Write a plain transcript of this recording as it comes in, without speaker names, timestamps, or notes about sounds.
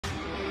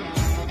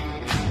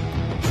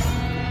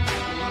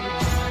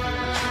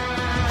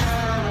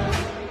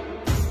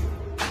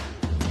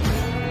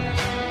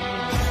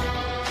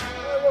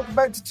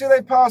back to 2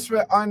 Day Pass,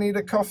 where I need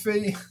a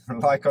coffee.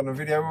 Like on the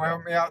video will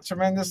help me out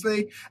tremendously.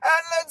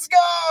 And let's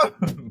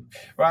go!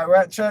 Right, we're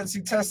at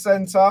Chertsey Test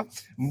Centre.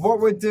 And what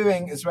we're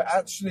doing is we're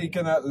actually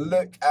going to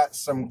look at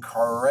some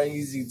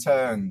crazy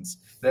turns.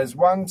 There's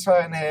one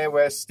turn here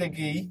where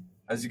Stiggy,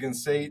 as you can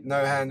see,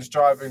 no hands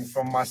driving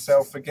from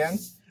myself again.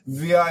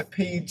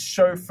 VIP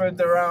chauffeured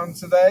around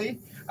today.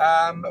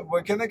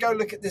 We're going to go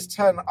look at this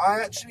turn. I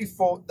actually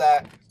thought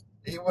that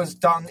it was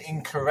done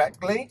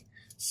incorrectly.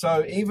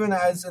 So even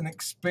as an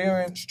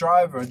experienced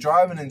driver, a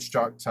driving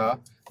instructor,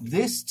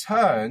 this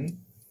turn,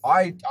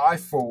 I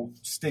thought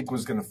Stig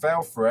was going to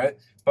fail for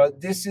it.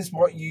 But this is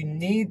what you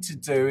need to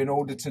do in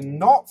order to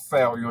not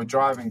fail your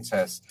driving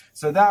test.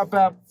 So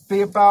that'll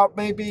be about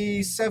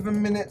maybe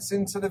 7 minutes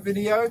into the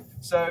video.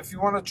 So if you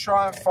want to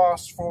try and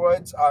fast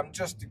forward, I'm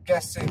just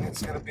guessing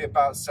it's going to be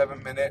about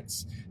 7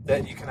 minutes.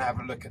 Then you can have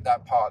a look at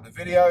that part of the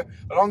video.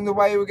 Along the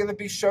way, we're going to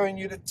be showing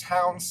you the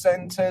town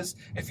centres.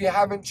 If you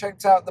haven't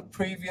checked out the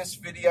previous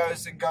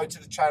videos, then go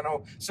to the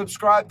channel,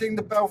 subscribe, ding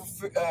the bell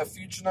for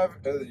future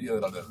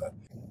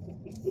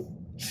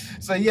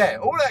So yeah,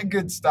 all that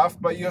good stuff,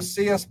 but you'll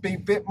see us be a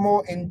bit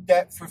more in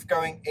depth with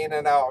going in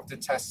and out of the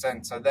test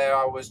centre. There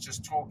I was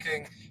just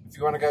talking. If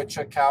you want to go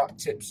check out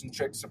tips and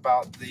tricks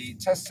about the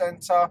test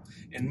centre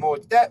in more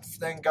depth,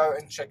 then go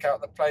and check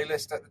out the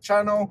playlist at the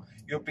channel.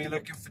 You'll be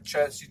looking for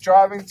Chertsey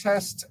driving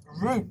test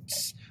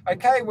routes.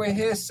 Okay, we're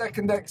here,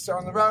 second exit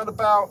on the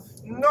roundabout.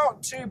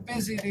 Not too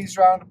busy, these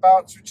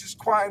roundabouts, which is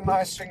quite a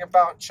nice thing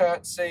about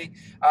Chertsey.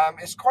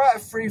 It's quite a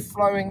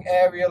free-flowing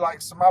area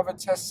like some other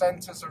test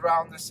centres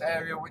around this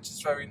area, which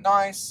is very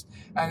nice.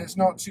 And it's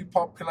not too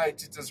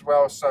populated as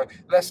well, so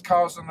less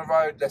cars on the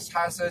road, less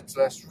hazards,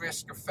 less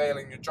risk of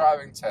failing your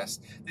driving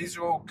test. These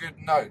are all good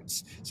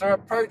notes. So we're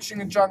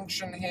approaching a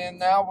junction here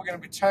now. We're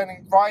going to be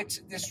turning right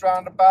at this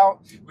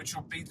roundabout, which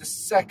will be the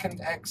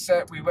second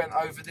exit. We went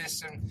over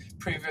this in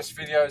previous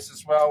videos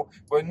as well.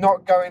 We're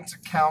not going to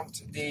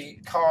count the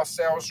car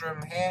sales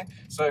room here.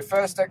 So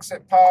first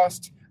exit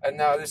passed, and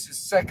now this is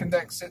second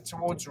exit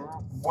towards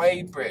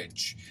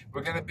Weybridge.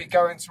 We're going to be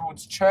going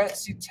towards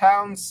Chertsey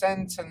Town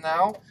Centre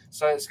now.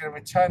 So it's going to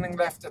be turning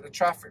left at the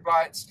traffic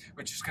lights,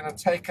 which is going to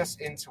take us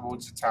in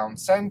towards the town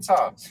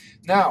centre.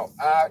 Now,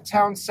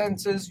 town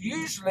centres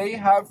usually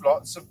have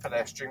lots of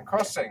pedestrian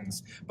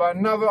crossings. But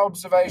another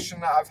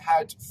observation that I've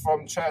had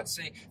from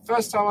Chertsey,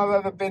 first time I've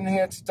ever been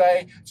here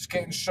today, just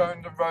getting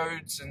shown the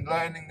roads and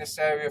learning this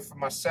area for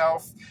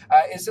myself,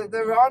 is that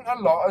there aren't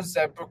a lot of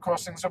zebra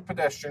crossings or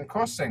pedestrian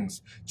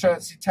crossings.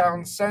 Chertsey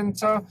Town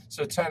Centre,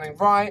 so turning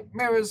right,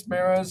 mirrors,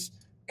 mirrors,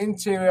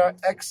 interior,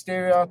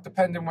 exterior,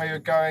 depending where you're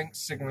going,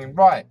 signalling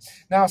right.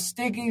 Now,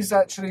 Stiggy's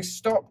actually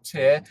stopped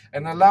here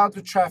and allowed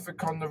the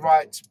traffic on the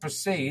right to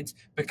proceed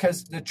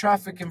because the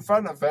traffic in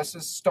front of us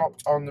has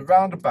stopped on the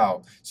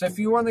roundabout. So if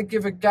you want to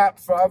give a gap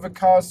for other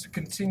cars to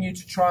continue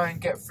to try and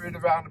get through the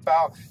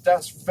roundabout,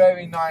 that's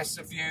very nice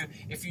of you.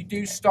 If you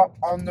do stop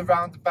on the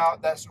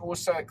roundabout, that's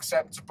also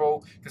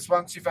acceptable, because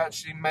once you've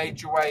actually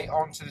made your way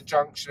onto the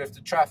junction, if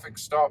the traffic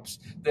stops,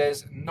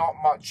 there's not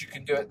much you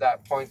can do at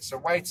that point. So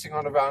waiting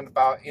on a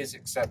roundabout is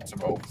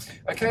acceptable.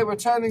 Okay, we're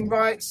turning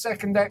right,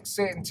 second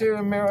exit,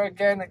 interior mirror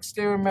again,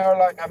 exterior mirror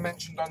like I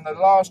mentioned on the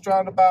last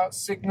roundabout,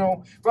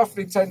 signal,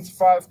 roughly 10 to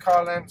 5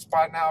 car lengths.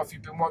 By now, if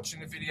you've been watching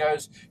the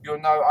videos, you'll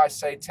know I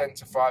say 10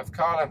 to 5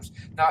 car lengths.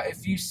 Now,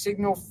 if you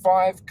signal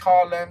 5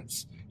 car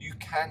lengths, you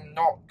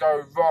cannot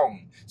go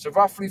wrong. So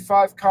roughly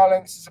 5 car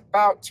lengths is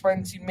about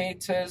 20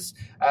 meters.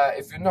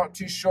 If you're not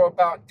too sure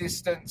about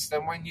distance,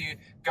 then when you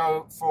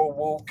go for a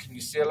walk and you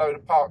see a load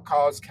of parked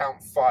cars,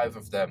 count 5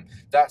 of them.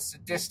 That's the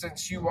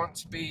distance you want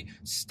to be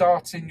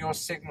starting your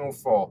signal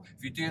for.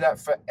 If you do that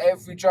for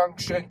every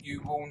junction,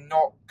 you will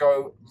not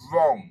go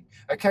wrong.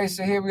 Okay,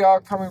 so here we are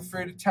coming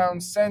through the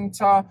town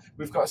centre.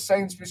 We've got a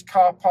Sainsbury's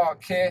car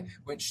park here,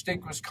 which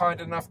Stig was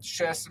kind enough to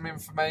share some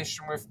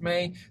information with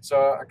me,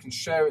 so I can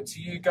share it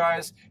to you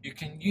guys. You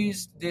can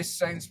use this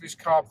Sainsbury's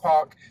car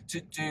park to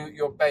do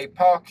your bay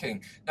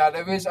parking. Now,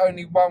 there is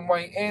only one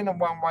way in and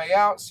one way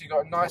out, so you've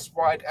got a nice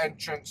wide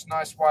entrance,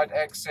 nice wide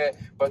exit,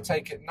 but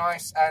take it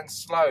nice and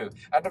slow.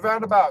 At the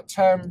roundabout,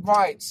 turn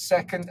right,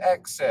 second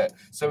exit.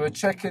 So we're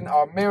checking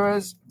our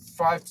mirrors,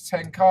 5 to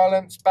 10 car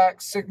lengths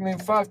back, signalling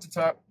 5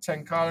 to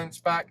 10 car lengths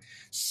back,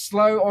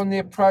 slow on the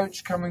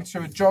approach, coming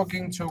to a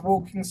jogging to a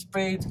walking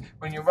speed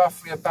when you're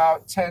roughly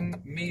about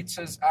 10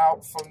 meters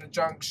out from the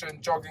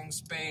junction, jogging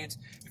speed.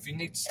 If you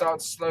need to start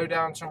to slow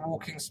down to a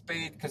walking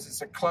speed because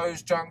it's a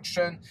closed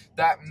junction,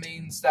 that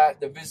means that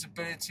the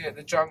visibility at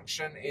the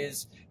junction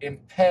is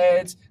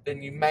impaired,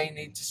 then you may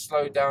need to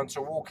slow down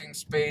to walking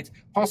speed,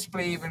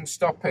 possibly even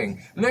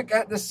stopping. Look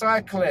at the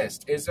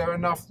cyclist. Is there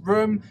enough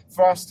room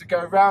for us to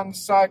go round the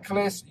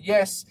cyclist?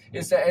 Yes.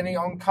 Is there any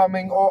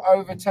oncoming or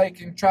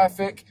overtaking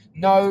traffic?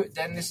 No.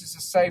 Then this is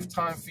a safe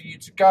time for you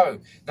to go.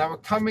 Now we're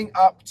coming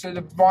up to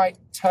the right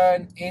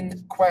turn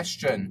in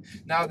question.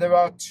 Now there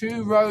are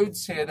 2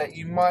 roads here that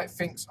you might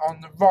think's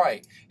on the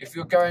right. If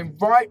you're going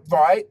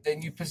right,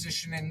 then you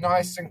position in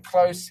nice and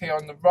close here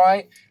on the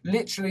right,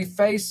 literally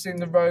facing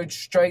the road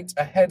straight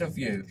ahead of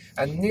you.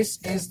 And this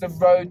is the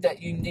road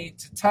that you need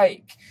to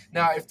take.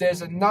 Now, if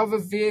there's another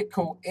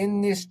vehicle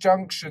in this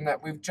junction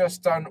that we've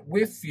just done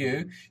with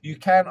you, you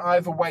can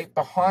either wait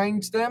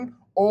behind them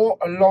or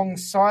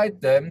alongside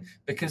them,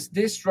 because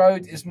this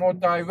road is more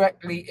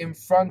directly in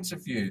front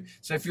of you.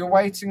 So if you're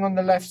waiting on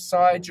the left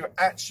side, you're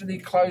actually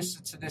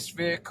closer to this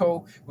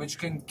vehicle, which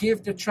can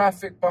give the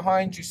traffic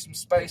behind you some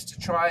space to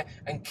try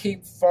and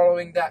keep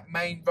following that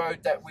main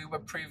road that we were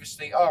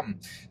previously on.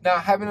 Now,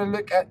 having a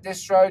look at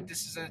this road,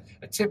 this is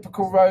a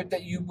typical road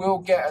that you will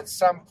get at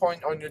some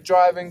point on your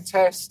driving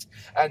test,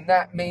 and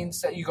that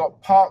means that you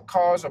got parked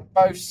cars on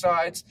both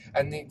sides,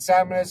 and the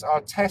examiners are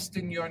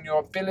testing you on your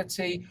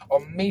ability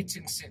on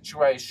meeting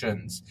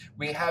situations.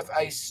 We have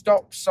a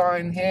stop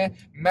sign here,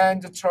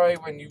 mandatory.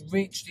 When you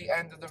reach the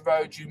end of the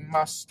road, you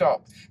must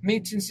stop.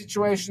 Meeting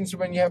situations are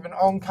when you have an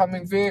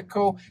oncoming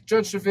vehicle.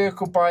 Judge the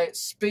vehicle by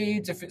its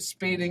speed. If it's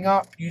speeding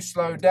up, you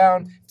slow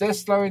down. If they're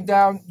slowing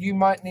down, you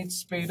might need to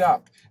speed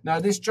up. Now,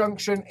 this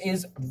junction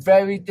is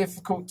very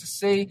difficult to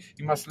see.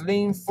 You must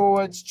lean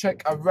forwards,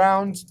 check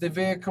around the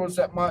vehicles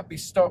that might be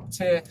stopped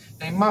here.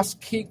 They must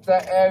keep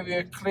that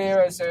area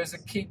clear, as there is a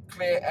keep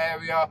clear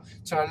area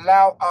to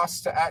allow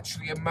us to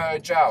actually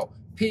emerge out.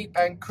 Peep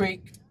and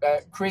creep,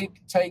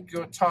 take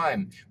your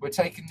time. We're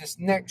taking this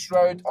next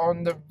road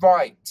on the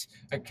right.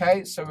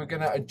 Okay, so we're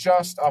going to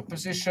adjust our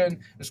position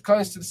as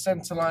close to the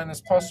center line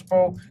as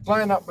possible,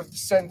 line up with the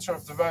center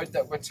of the road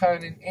that we're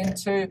turning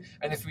into,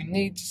 and if we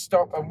need to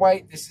stop and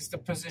wait, this is the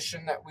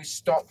position that we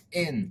stop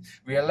in.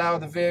 We allow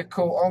the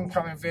vehicle,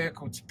 oncoming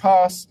vehicle, to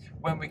pass.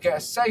 When we get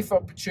a safe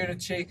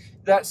opportunity,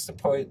 that's the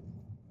point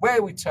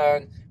where we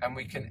turn and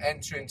we can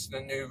enter into the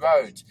new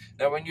road.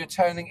 Now, when you're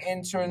turning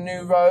into a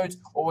new road,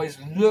 always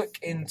look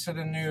into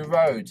the new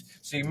road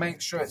so you make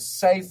sure it's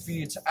safe for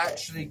you to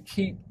actually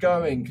keep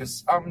going,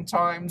 because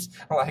sometimes,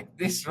 like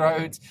this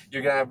road,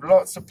 you're going to have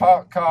lots of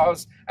parked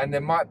cars and there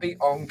might be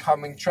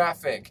oncoming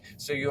traffic.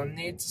 So you'll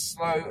need to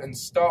slow and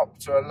stop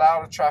to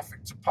allow the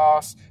traffic to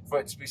pass for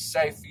it to be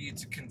safe for you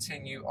to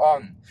continue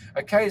on.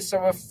 Okay,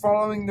 so we're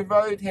following the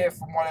road here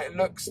from what it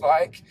looks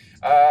like.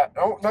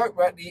 Oh, no,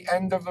 we're at the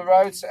end of the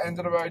road. So end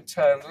of the road,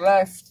 turn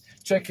left,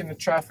 checking the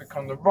traffic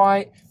on the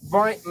right.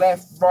 Right,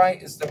 left,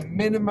 right is the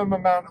minimum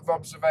amount of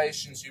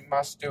observations you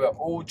must do at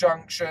all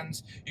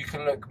junctions. You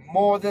can look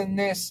more than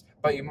this,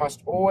 but you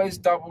must always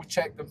double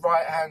check the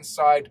right hand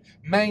side,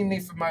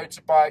 mainly for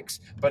motorbikes,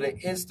 but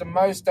it is the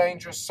most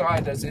dangerous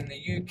side, as in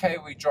the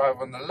UK we drive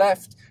on the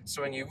left.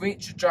 So when you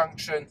reach a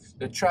junction,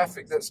 the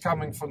traffic that's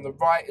coming from the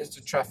right is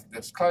the traffic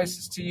that's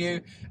closest to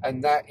you,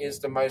 and that is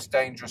the most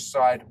dangerous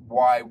side,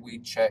 why we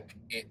check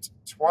it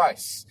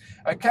twice.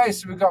 Okay,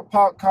 so we've got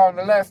parked car on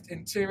the left,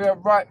 interior,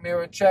 right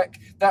mirror check.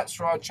 That's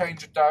for our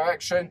change of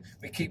direction.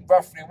 We keep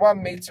roughly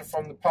 1 meter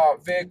from the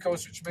parked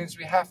vehicles, which means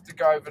we have to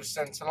go over the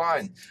center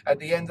line. At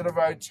the end of the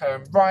road,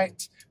 turn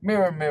right,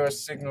 mirror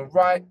signal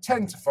right,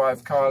 10 to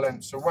 5 car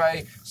lengths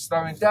away,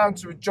 slowing down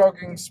to a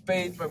jogging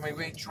speed when we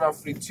reach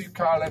roughly 2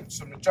 car lengths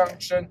from the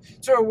junction,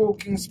 to a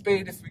walking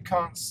speed if we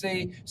can't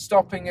see,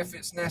 stopping if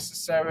it's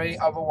necessary,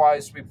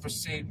 otherwise we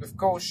proceed with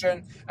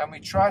caution, and we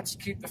try to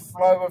keep the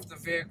flow of the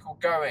vehicle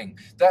going.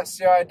 That's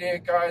the idea,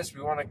 guys.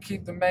 We want to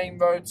keep the main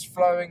roads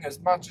flowing as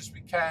much as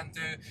we can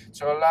do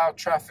to allow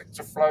traffic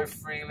to flow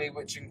freely,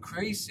 which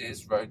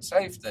increases road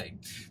safety.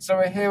 So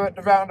we're here at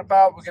the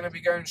roundabout. We're going to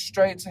be going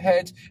straight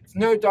ahead. If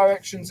no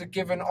directions are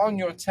given on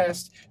your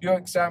test, your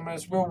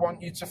examiners will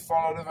want you to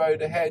follow the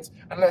road ahead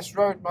unless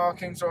road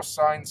markings or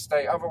signs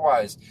state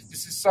otherwise.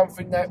 This is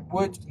something that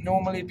would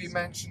normally be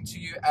mentioned to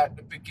you at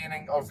the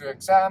beginning of your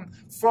exam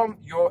from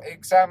your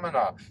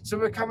examiner. So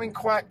we're coming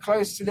quite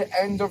close to the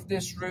end of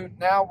this route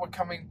now. We're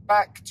coming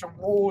back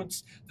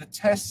towards the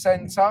test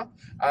centre.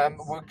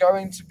 We're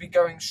going to be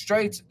going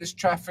straight at this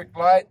traffic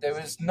light. There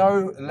is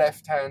no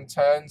left-hand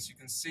turns. You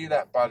can see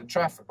that by the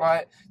traffic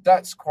light.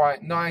 That's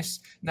quite nice.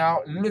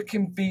 Now,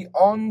 looking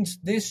beyond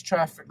this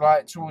traffic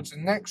light towards the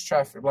next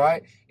traffic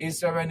light, is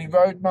there any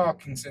road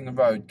markings in the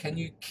road? Can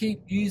you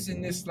keep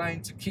using this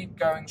lane to keep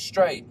going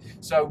straight?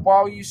 So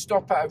while you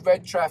stop at a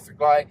red traffic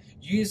light,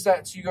 use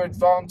that to your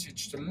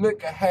advantage to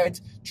look ahead,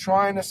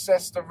 try and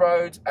assess the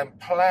road and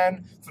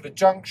plan for the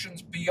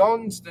junctions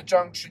beyond the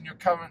junction you're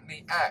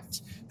currently at.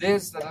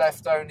 There's the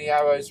left only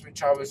arrows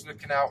which I was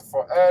looking out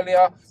for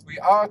earlier. We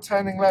are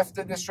turning left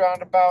at this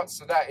roundabout,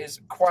 so that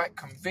is quite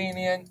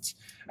convenient.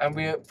 And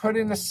we are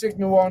putting the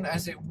signal on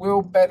as it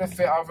will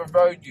benefit other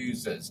road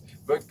users.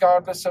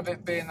 Regardless of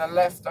it being a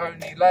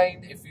left-only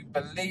lane, if you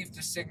believe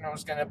the signal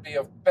is going to be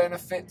of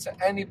benefit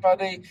to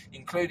anybody,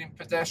 including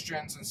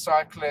pedestrians and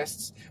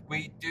cyclists,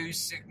 we do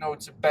signal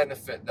to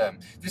benefit them.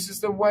 This is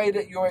the way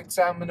that your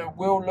examiner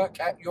will look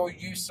at your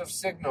use of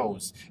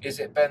signals. Is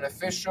it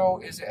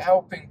beneficial? Is it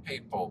helping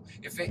people?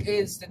 If it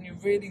is, then you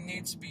really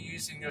need to be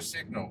using your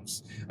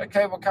signals.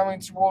 Okay, we're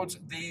coming towards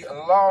the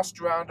last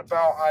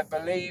roundabout, I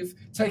believe,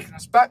 taking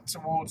us back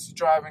towards the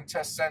driving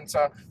test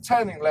centre,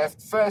 turning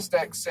left, first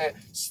exit,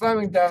 slowing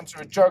slowing down to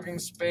a jogging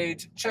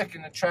speed,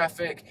 checking the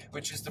traffic,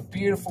 which is the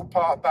beautiful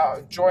part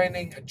about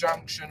joining a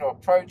junction or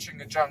approaching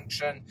a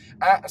junction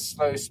at a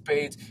slow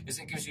speed, is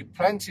it gives you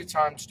plenty of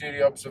time to do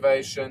the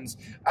observations.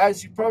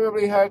 As you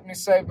probably heard me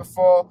say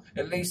before,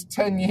 at least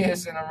 10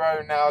 years in a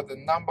row now, the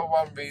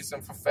 #1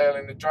 reason for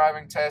failing the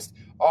driving test: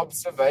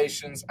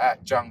 observations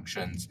at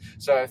junctions.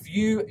 So if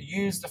you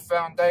use the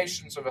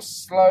foundations of a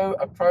slow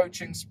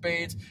approaching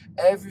speed,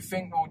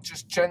 everything will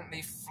just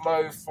gently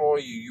flow for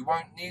you. You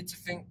won't need to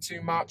think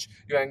too much.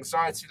 Your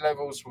anxiety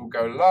levels will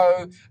go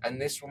low, and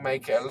this will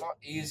make it a lot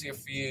easier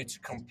for you to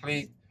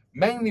complete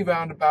mainly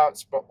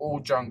roundabouts, but all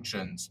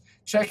junctions.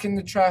 Checking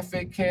the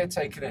traffic here,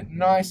 taking it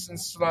nice and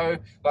slow,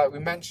 like we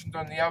mentioned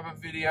on the other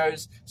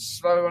videos,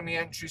 slow on the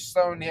entry,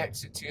 slow on the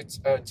exit to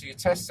your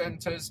test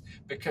centres,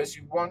 because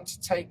you want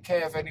to take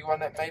care of anyone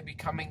that may be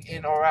coming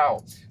in or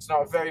out. It's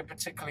not a very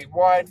particularly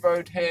wide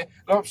road here,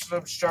 lots of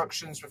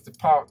obstructions with the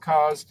parked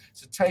cars,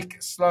 so take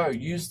it slow.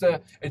 Use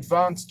the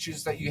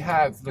advantages that you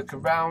have. Look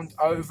around,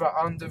 over,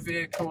 under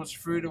vehicles,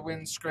 through the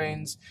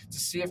windscreens to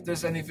see if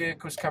there's any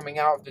vehicles coming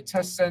out of the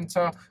test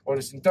centre or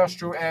this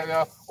industrial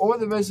area or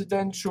the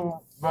residential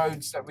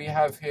roads that we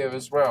have here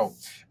as well.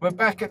 We're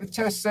back at the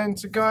test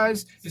centre,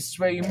 guys. This is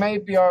where you may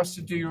be asked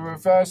to do your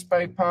reverse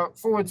bay park,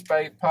 forwards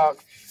bay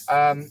park.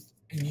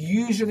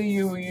 Usually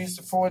you will use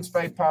the forwards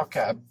bay park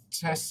at a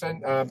test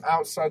centre,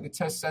 outside the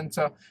test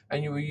centre,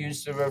 and you will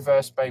use the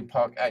reverse bay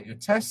park at your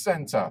test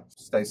centre.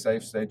 Stay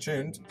safe, stay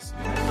tuned. See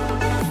you next time.